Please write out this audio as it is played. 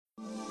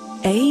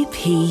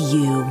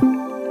APU.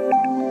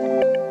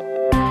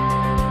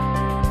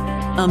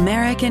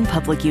 American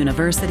Public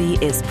University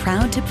is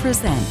proud to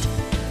present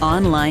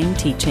Online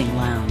Teaching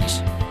Lounge.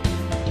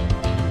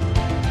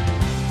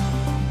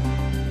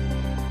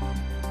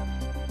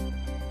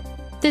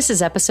 This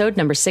is episode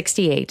number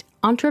 68,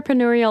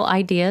 Entrepreneurial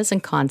Ideas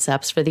and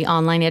Concepts for the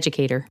Online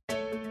Educator.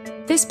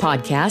 This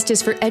podcast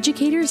is for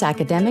educators,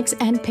 academics,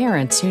 and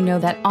parents who know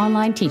that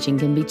online teaching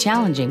can be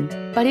challenging,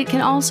 but it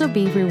can also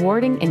be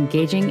rewarding,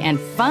 engaging, and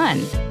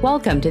fun.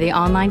 Welcome to the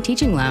Online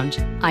Teaching Lounge.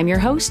 I'm your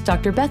host,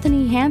 Dr.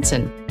 Bethany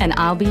Hansen, and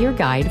I'll be your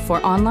guide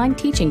for online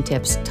teaching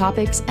tips,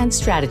 topics, and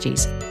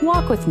strategies.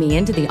 Walk with me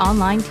into the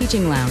Online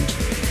Teaching Lounge.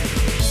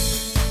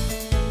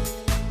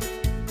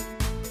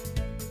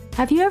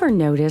 Have you ever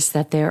noticed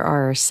that there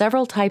are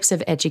several types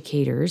of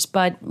educators,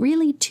 but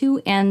really two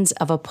ends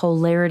of a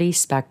polarity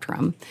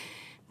spectrum?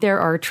 There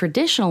are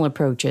traditional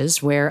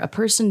approaches where a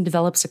person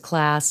develops a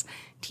class,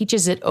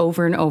 teaches it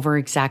over and over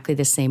exactly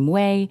the same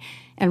way,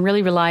 and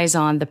really relies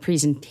on the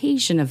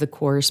presentation of the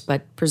course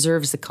but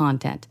preserves the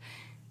content.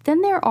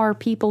 Then there are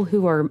people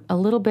who are a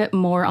little bit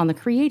more on the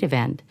creative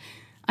end.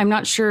 I'm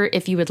not sure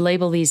if you would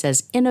label these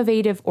as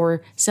innovative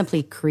or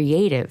simply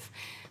creative,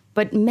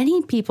 but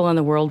many people in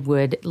the world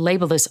would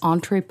label this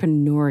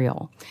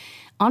entrepreneurial.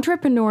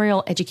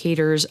 Entrepreneurial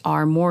educators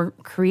are more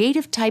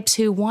creative types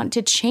who want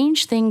to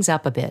change things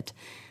up a bit.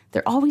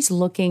 They're always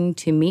looking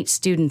to meet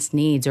students'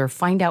 needs or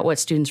find out what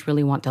students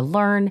really want to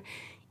learn.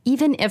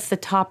 Even if the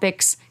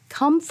topics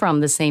come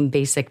from the same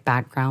basic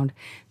background,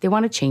 they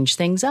want to change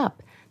things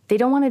up. They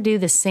don't want to do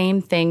the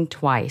same thing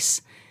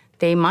twice.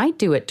 They might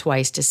do it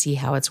twice to see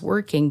how it's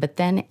working, but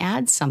then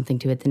add something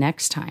to it the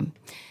next time.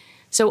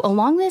 So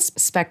along this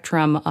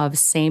spectrum of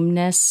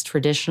sameness,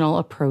 traditional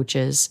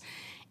approaches,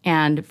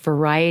 and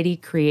variety,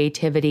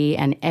 creativity,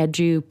 and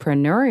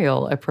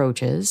edupreneurial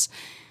approaches,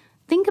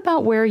 think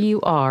about where you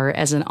are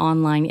as an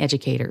online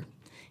educator.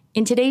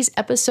 In today's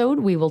episode,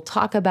 we will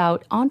talk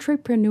about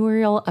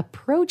entrepreneurial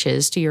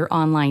approaches to your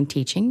online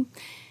teaching,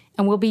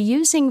 and we'll be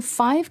using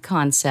 5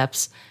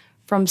 concepts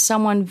from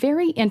someone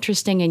very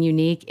interesting and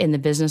unique in the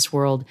business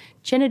world,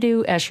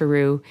 Chinadu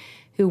Esheru,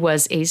 who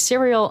was a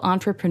serial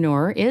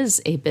entrepreneur,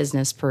 is a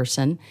business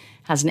person,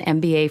 has an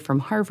MBA from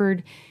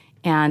Harvard,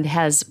 and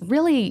has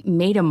really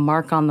made a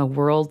mark on the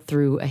world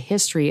through a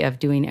history of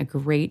doing a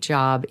great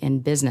job in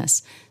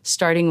business,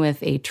 starting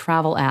with a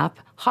travel app,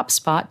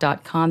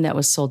 Hotspot.com, that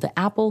was sold to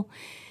Apple,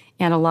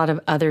 and a lot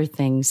of other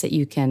things that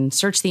you can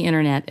search the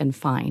internet and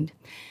find.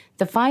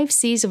 The 5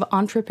 C's of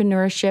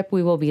entrepreneurship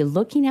we will be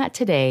looking at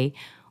today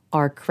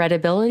are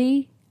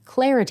credibility,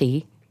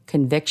 clarity,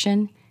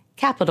 conviction,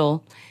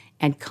 capital,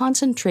 and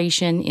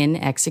concentration in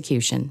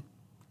execution.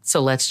 So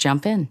let's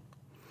jump in.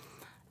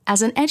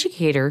 As an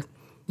educator,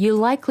 you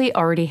likely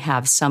already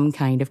have some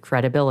kind of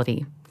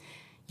credibility.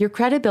 Your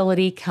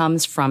credibility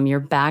comes from your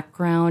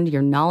background,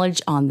 your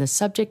knowledge on the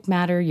subject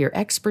matter, your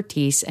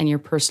expertise, and your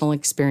personal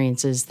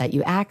experiences that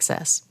you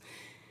access.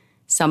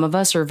 Some of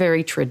us are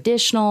very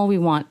traditional. We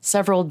want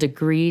several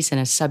degrees in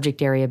a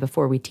subject area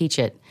before we teach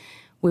it.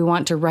 We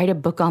want to write a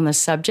book on the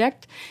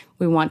subject.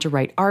 We want to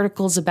write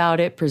articles about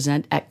it,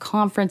 present at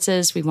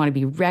conferences. We want to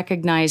be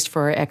recognized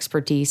for our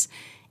expertise,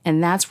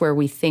 and that's where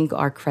we think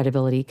our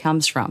credibility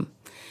comes from.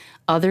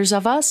 Others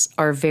of us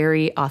are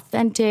very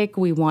authentic.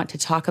 We want to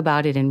talk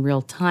about it in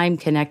real time,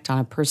 connect on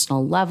a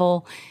personal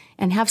level,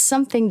 and have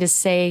something to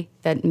say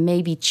that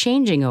may be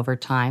changing over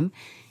time.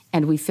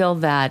 And we feel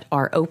that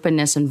our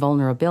openness and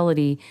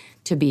vulnerability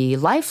to be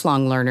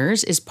lifelong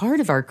learners is part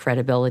of our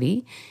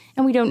credibility,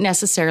 and we don't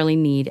necessarily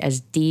need as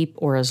deep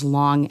or as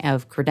long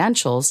of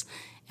credentials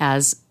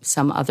as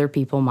some other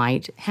people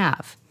might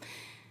have.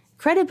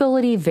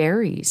 Credibility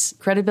varies.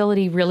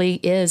 Credibility really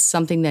is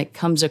something that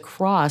comes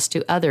across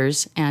to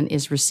others and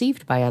is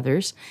received by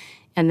others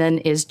and then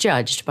is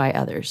judged by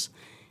others.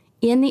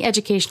 In the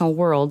educational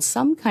world,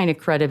 some kind of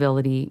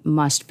credibility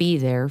must be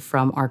there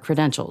from our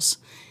credentials.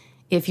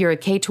 If you're a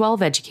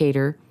K-12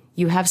 educator,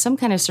 you have some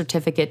kind of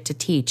certificate to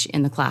teach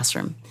in the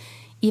classroom.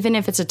 Even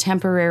if it's a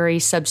temporary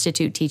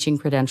substitute teaching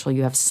credential,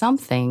 you have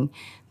something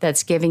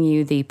that's giving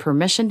you the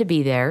permission to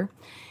be there.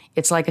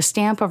 It's like a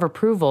stamp of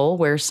approval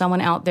where someone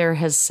out there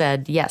has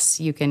said, yes,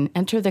 you can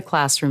enter the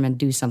classroom and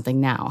do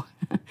something now.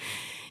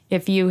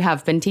 If you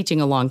have been teaching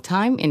a long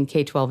time in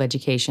K-12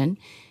 education,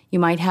 you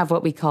might have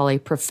what we call a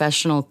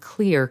professional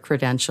clear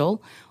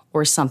credential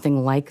or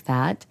something like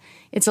that.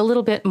 It's a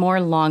little bit more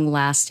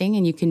long-lasting,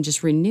 and you can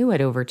just renew it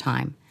over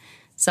time.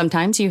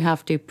 Sometimes you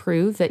have to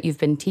prove that you've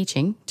been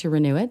teaching to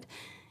renew it.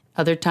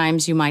 Other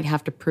times you might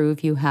have to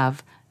prove you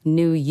have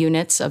new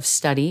units of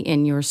study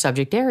in your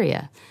subject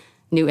area,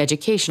 new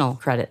educational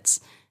credits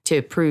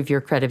to prove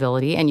your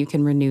credibility, and you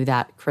can renew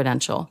that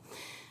credential.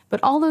 But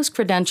all those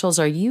credentials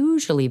are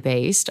usually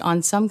based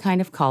on some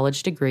kind of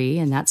college degree,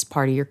 and that's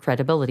part of your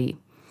credibility.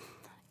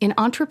 In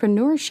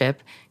entrepreneurship,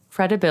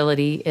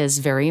 credibility is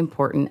very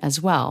important as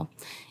well.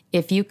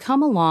 If you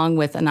come along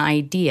with an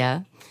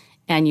idea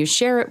and you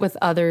share it with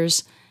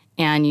others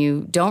and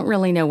you don't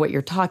really know what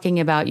you're talking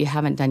about, you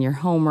haven't done your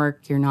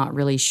homework, you're not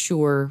really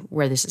sure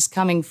where this is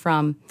coming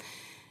from,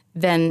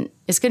 then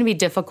it's going to be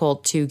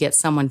difficult to get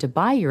someone to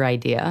buy your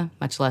idea,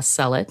 much less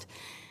sell it,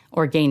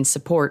 or gain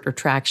support or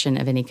traction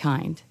of any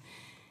kind.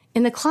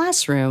 In the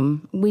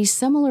classroom, we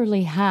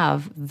similarly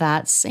have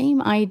that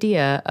same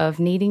idea of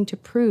needing to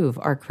prove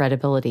our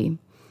credibility.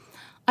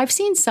 I've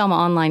seen some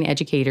online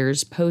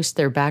educators post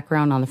their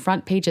background on the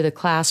front page of the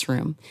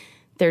classroom.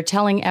 They're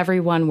telling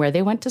everyone where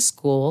they went to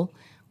school,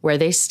 where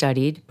they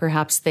studied.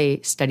 Perhaps they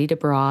studied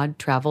abroad,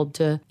 traveled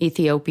to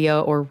Ethiopia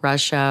or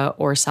Russia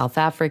or South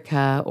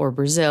Africa or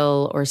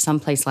Brazil or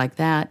someplace like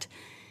that.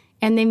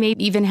 And they may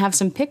even have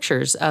some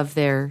pictures of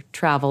their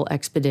travel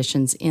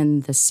expeditions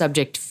in the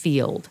subject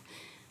field.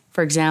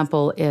 For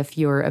example, if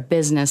you're a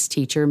business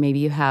teacher, maybe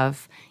you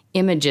have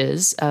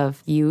images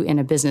of you in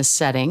a business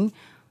setting.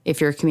 If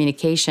you're a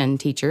communication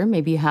teacher,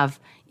 maybe you have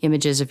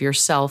images of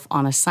yourself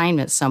on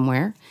assignment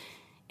somewhere.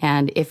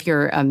 And if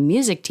you're a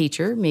music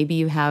teacher, maybe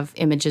you have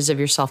images of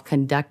yourself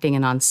conducting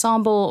an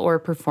ensemble or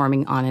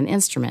performing on an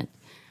instrument.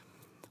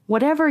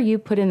 Whatever you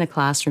put in the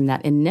classroom,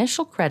 that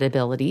initial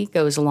credibility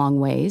goes a long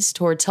ways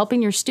towards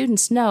helping your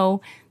students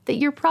know that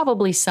you're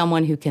probably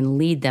someone who can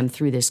lead them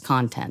through this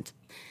content.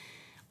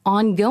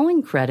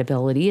 Ongoing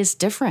credibility is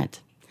different.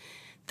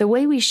 The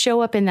way we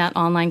show up in that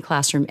online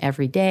classroom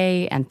every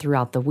day and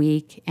throughout the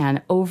week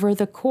and over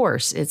the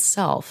course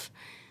itself,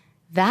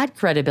 that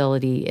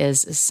credibility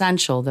is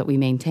essential that we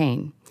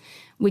maintain.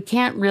 We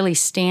can't really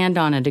stand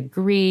on a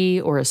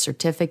degree or a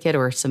certificate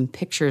or some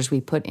pictures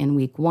we put in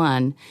week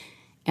 1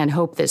 and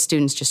hope that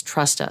students just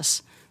trust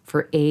us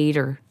for 8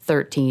 or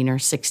 13 or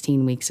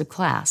 16 weeks of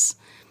class.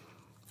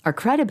 Our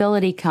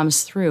credibility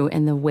comes through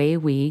in the way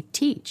we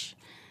teach,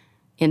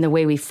 in the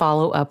way we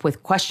follow up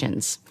with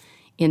questions,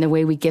 in the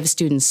way we give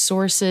students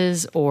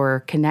sources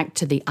or connect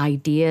to the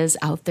ideas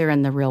out there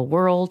in the real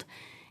world,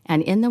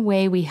 and in the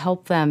way we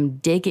help them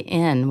dig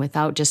in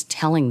without just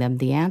telling them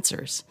the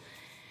answers.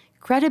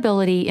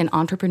 Credibility in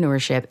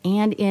entrepreneurship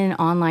and in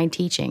online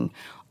teaching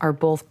are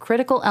both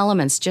critical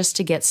elements just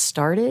to get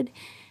started,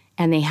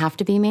 and they have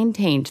to be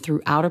maintained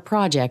throughout a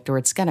project or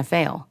it's going to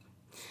fail.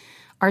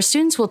 Our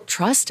students will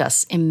trust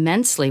us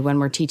immensely when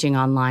we're teaching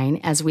online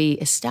as we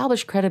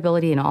establish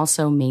credibility and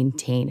also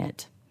maintain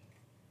it.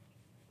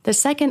 The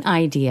second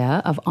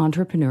idea of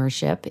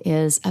entrepreneurship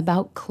is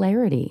about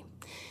clarity.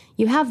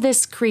 You have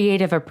this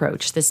creative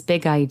approach, this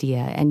big idea,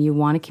 and you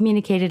want to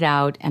communicate it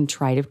out and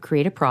try to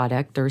create a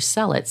product or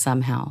sell it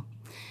somehow.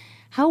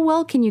 How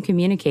well can you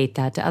communicate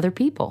that to other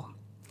people?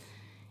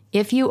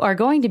 If you are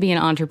going to be an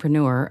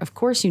entrepreneur, of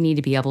course you need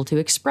to be able to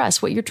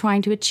express what you're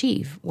trying to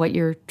achieve, what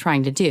you're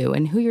trying to do,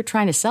 and who you're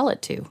trying to sell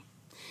it to.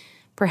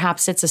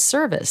 Perhaps it's a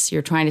service.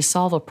 You're trying to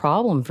solve a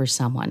problem for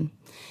someone.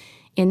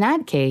 In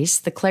that case,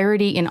 the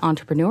clarity in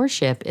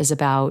entrepreneurship is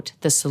about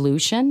the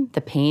solution,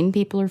 the pain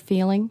people are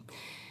feeling,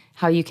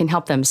 how you can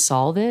help them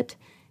solve it,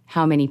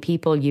 how many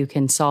people you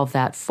can solve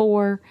that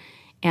for,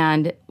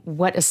 and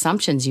what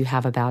assumptions you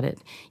have about it.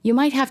 You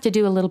might have to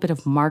do a little bit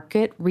of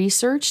market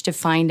research to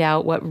find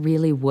out what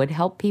really would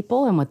help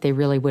people and what they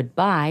really would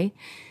buy.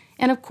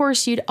 And of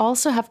course, you'd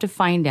also have to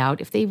find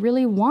out if they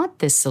really want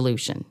this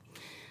solution.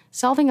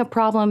 Solving a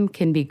problem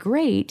can be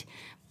great,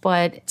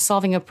 but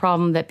solving a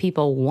problem that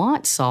people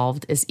want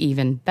solved is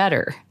even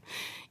better.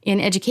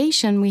 In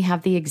education, we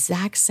have the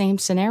exact same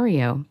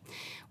scenario.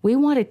 We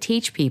want to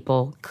teach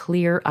people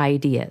clear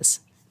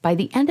ideas. By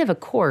the end of a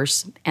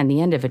course and the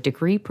end of a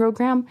degree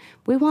program,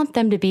 we want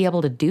them to be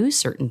able to do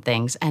certain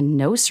things and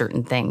know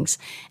certain things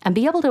and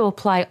be able to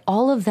apply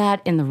all of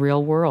that in the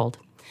real world.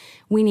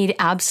 We need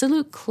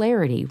absolute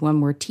clarity when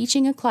we're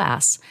teaching a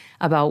class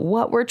about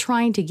what we're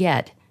trying to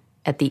get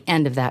at the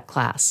end of that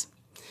class.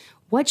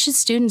 What should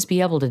students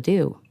be able to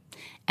do?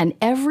 And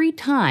every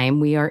time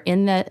we are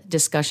in the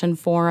discussion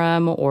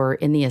forum or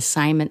in the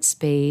assignment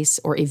space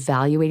or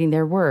evaluating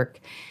their work,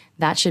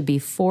 that should be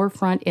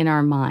forefront in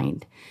our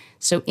mind.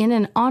 So in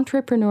an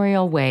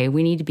entrepreneurial way,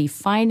 we need to be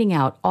finding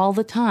out all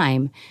the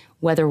time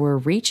whether we're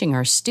reaching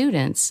our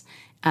students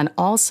and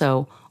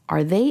also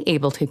are they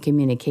able to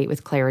communicate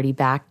with clarity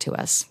back to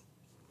us.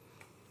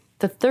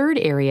 The third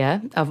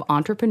area of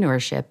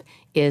entrepreneurship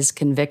is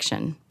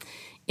conviction.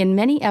 In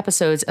many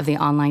episodes of the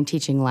Online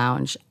Teaching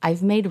Lounge,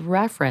 I've made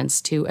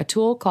reference to a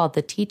tool called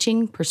the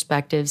Teaching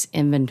Perspectives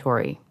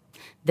Inventory,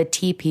 the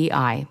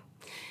TPI.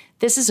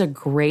 This is a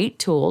great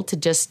tool to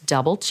just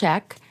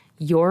double-check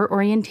your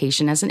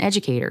orientation as an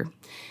educator.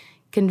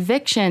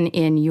 Conviction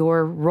in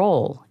your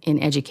role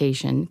in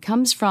education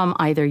comes from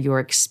either your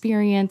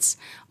experience,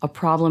 a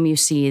problem you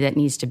see that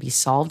needs to be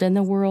solved in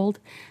the world,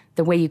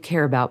 the way you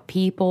care about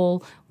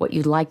people, what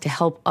you'd like to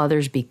help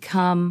others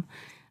become.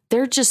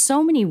 There are just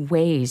so many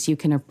ways you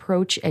can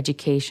approach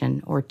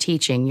education or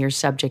teaching your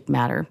subject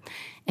matter,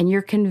 and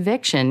your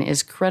conviction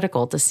is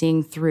critical to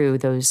seeing through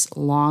those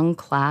long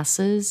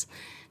classes,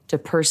 to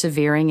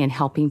persevering in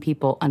helping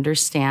people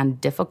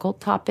understand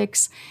difficult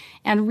topics,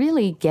 and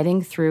really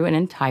getting through an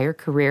entire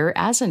career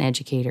as an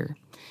educator.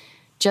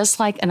 Just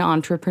like an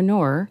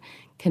entrepreneur,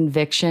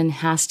 Conviction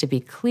has to be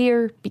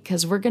clear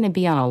because we're going to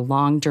be on a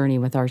long journey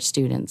with our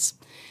students.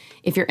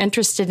 If you're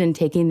interested in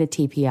taking the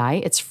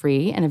TPI, it's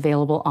free and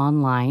available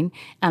online,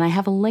 and I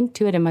have a link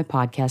to it in my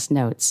podcast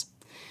notes.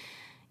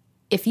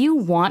 If you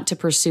want to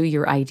pursue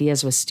your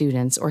ideas with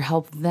students or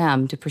help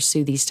them to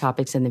pursue these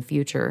topics in the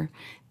future,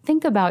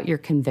 think about your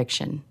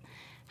conviction.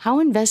 How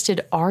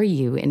invested are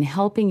you in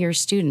helping your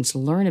students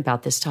learn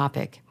about this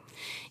topic?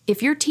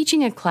 If you're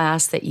teaching a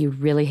class that you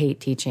really hate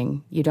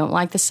teaching, you don't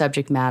like the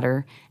subject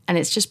matter, and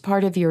it's just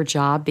part of your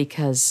job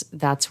because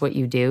that's what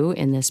you do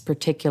in this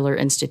particular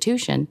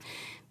institution,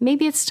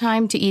 maybe it's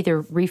time to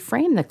either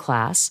reframe the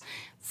class,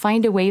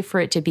 find a way for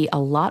it to be a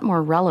lot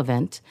more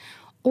relevant,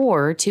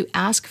 or to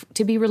ask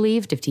to be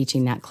relieved of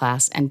teaching that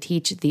class and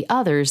teach the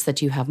others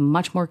that you have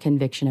much more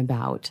conviction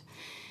about.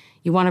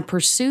 You want to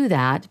pursue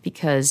that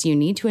because you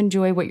need to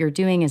enjoy what you're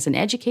doing as an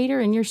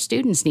educator, and your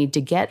students need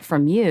to get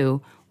from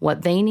you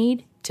what they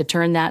need to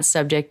turn that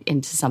subject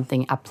into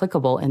something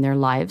applicable in their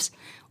lives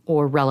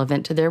or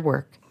relevant to their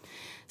work.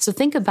 So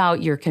think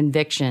about your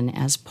conviction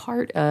as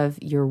part of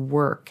your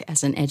work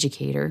as an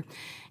educator,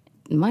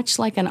 much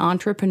like an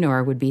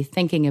entrepreneur would be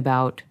thinking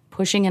about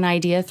pushing an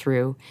idea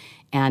through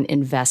and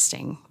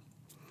investing.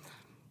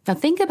 Now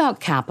think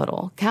about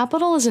capital.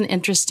 Capital is an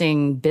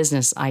interesting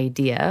business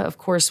idea. Of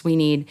course, we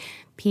need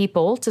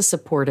people to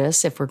support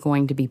us if we're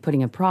going to be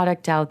putting a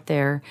product out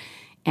there.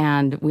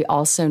 And we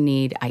also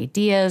need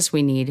ideas.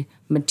 We need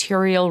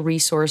material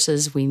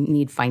resources. We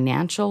need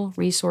financial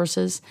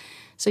resources.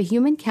 So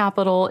human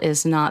capital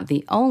is not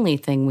the only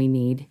thing we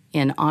need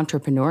in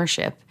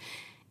entrepreneurship.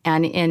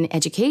 And in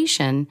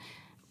education,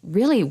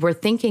 really, we're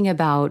thinking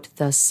about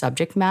the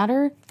subject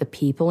matter, the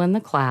people in the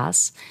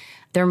class.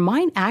 There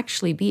might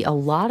actually be a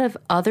lot of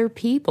other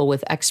people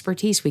with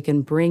expertise we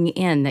can bring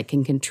in that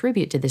can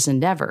contribute to this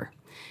endeavor.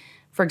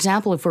 For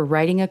example, if we're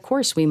writing a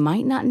course, we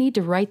might not need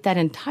to write that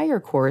entire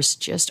course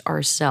just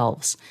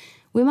ourselves.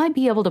 We might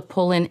be able to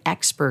pull in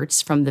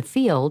experts from the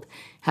field,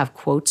 have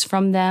quotes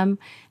from them,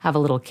 have a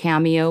little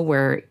cameo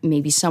where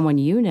maybe someone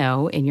you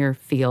know in your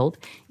field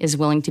is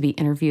willing to be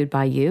interviewed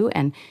by you,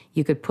 and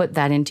you could put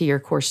that into your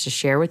course to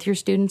share with your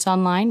students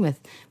online with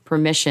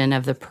permission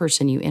of the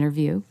person you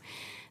interview.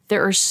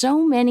 There are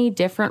so many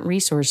different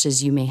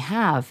resources you may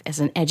have as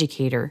an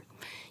educator.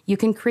 You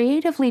can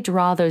creatively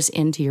draw those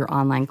into your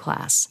online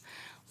class.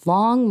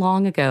 Long,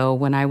 long ago,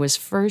 when I was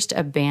first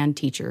a band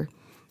teacher,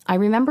 I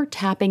remember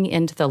tapping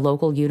into the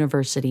local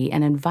university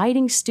and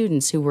inviting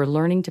students who were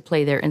learning to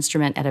play their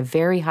instrument at a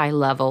very high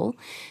level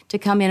to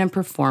come in and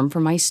perform for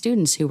my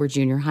students who were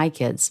junior high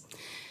kids.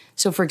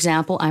 So, for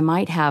example, I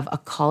might have a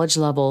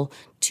college-level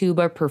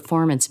tuba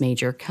performance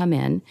major come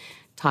in,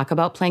 talk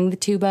about playing the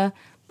tuba,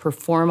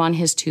 perform on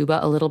his tuba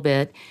a little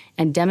bit,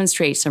 and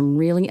demonstrate some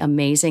really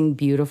amazing,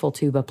 beautiful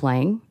tuba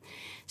playing.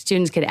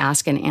 Students could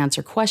ask and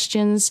answer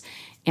questions,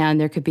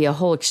 and there could be a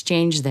whole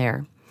exchange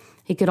there.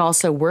 He could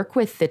also work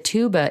with the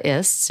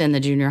tubaists in the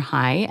junior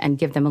high and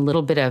give them a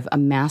little bit of a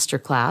master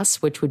class,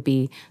 which would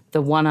be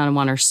the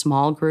one-on-one or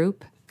small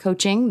group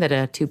coaching that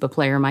a tuba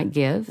player might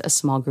give a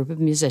small group of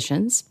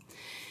musicians.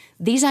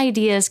 These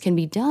ideas can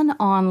be done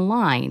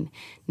online.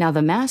 Now,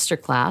 the master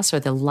class or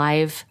the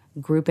live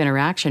group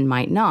interaction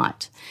might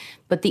not,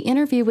 but the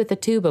interview with the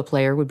tuba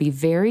player would be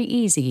very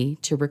easy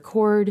to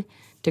record,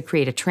 to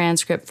create a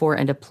transcript for,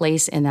 and to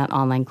place in that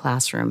online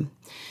classroom.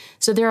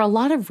 So there are a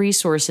lot of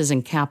resources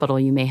and capital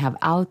you may have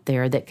out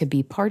there that could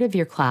be part of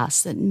your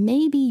class that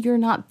maybe you're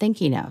not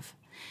thinking of.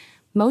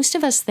 Most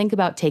of us think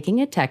about taking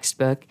a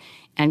textbook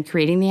and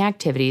creating the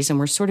activities, and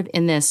we're sort of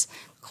in this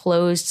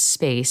closed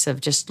space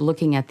of just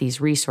looking at these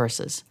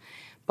resources.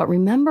 But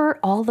remember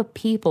all the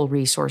people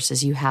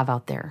resources you have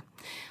out there,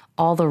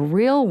 all the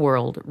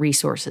real-world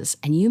resources,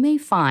 and you may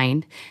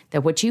find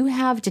that what you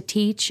have to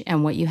teach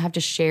and what you have to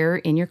share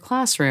in your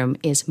classroom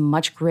is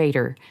much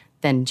greater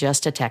than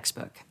just a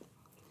textbook.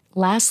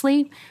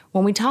 Lastly,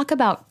 when we talk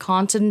about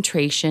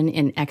concentration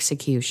in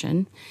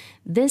execution,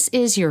 this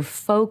is your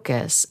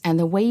focus and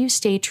the way you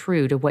stay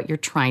true to what you're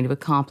trying to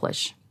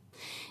accomplish.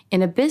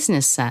 In a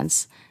business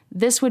sense,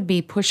 this would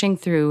be pushing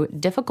through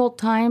difficult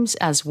times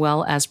as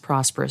well as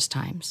prosperous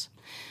times.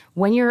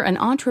 When you're an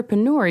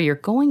entrepreneur, you're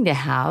going to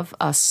have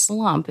a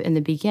slump in the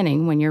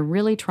beginning when you're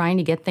really trying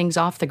to get things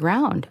off the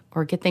ground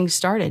or get things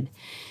started.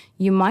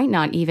 You might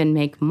not even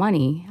make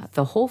money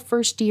the whole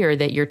first year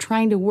that you're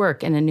trying to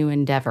work in a new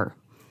endeavor.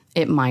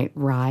 It might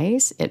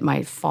rise, it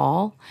might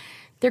fall.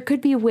 There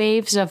could be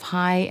waves of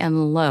high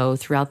and low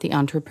throughout the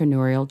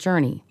entrepreneurial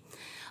journey.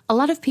 A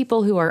lot of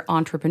people who are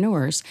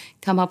entrepreneurs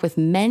come up with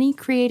many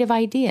creative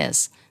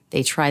ideas.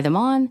 They try them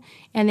on,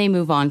 and they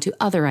move on to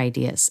other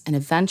ideas, and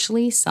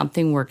eventually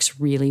something works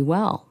really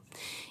well.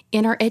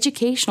 In our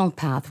educational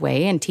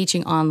pathway and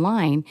teaching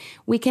online,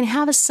 we can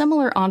have a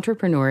similar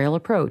entrepreneurial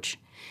approach.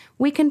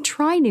 We can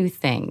try new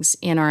things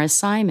in our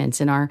assignments,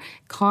 in our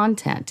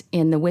content,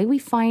 in the way we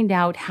find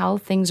out how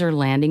things are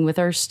landing with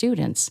our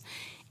students.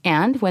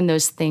 And when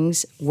those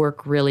things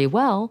work really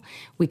well,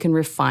 we can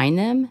refine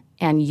them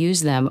and use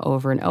them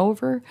over and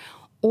over,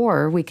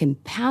 Or we can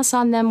pass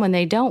on them when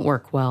they don't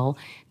work well,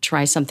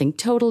 try something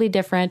totally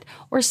different,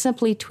 or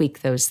simply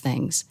tweak those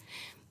things.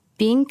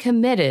 Being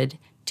committed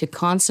to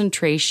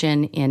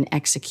concentration in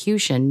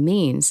execution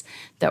means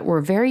that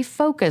we're very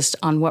focused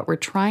on what we're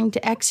trying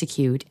to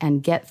execute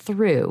and get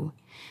through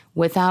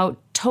without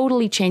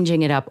totally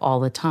changing it up all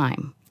the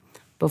time.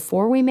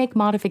 Before we make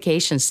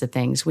modifications to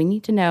things, we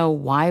need to know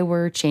why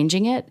we're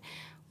changing it,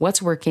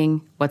 what's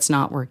working, what's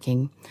not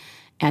working,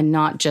 and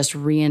not just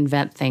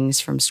reinvent things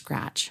from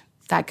scratch.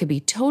 That could be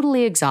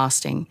totally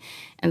exhausting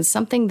and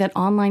something that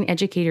online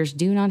educators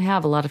do not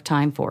have a lot of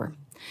time for.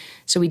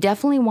 So we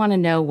definitely want to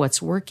know what's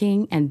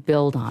working and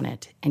build on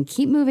it and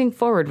keep moving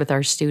forward with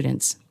our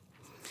students.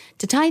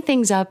 To tie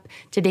things up,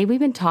 today we've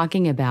been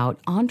talking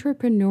about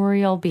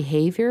entrepreneurial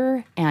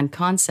behavior and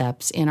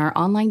concepts in our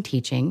online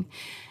teaching,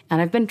 and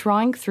I've been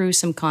drawing through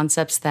some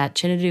concepts that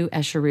Chinadu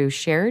Esheru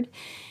shared,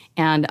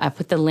 and I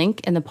put the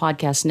link in the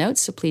podcast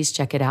notes, so please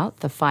check it out,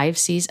 the 5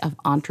 C's of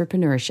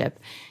entrepreneurship: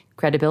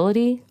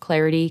 credibility,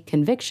 clarity,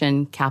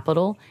 conviction,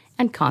 capital,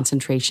 and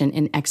concentration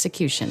in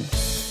execution.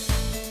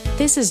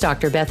 This is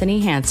Dr. Bethany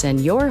Hansen,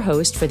 your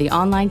host for the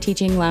Online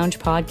Teaching Lounge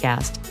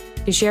podcast.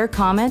 To share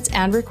comments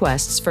and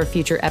requests for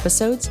future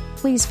episodes,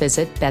 please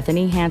visit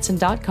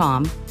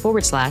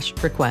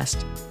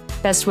bethanyhansen.com/request.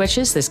 Best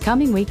wishes this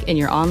coming week in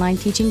your online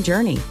teaching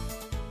journey.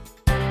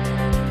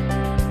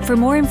 For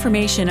more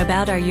information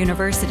about our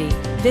university,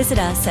 visit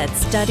us at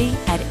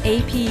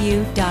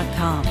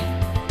study@apu.com.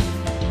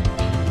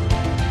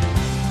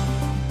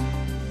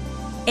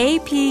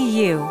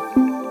 APU,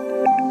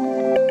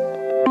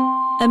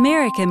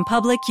 American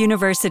Public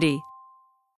University.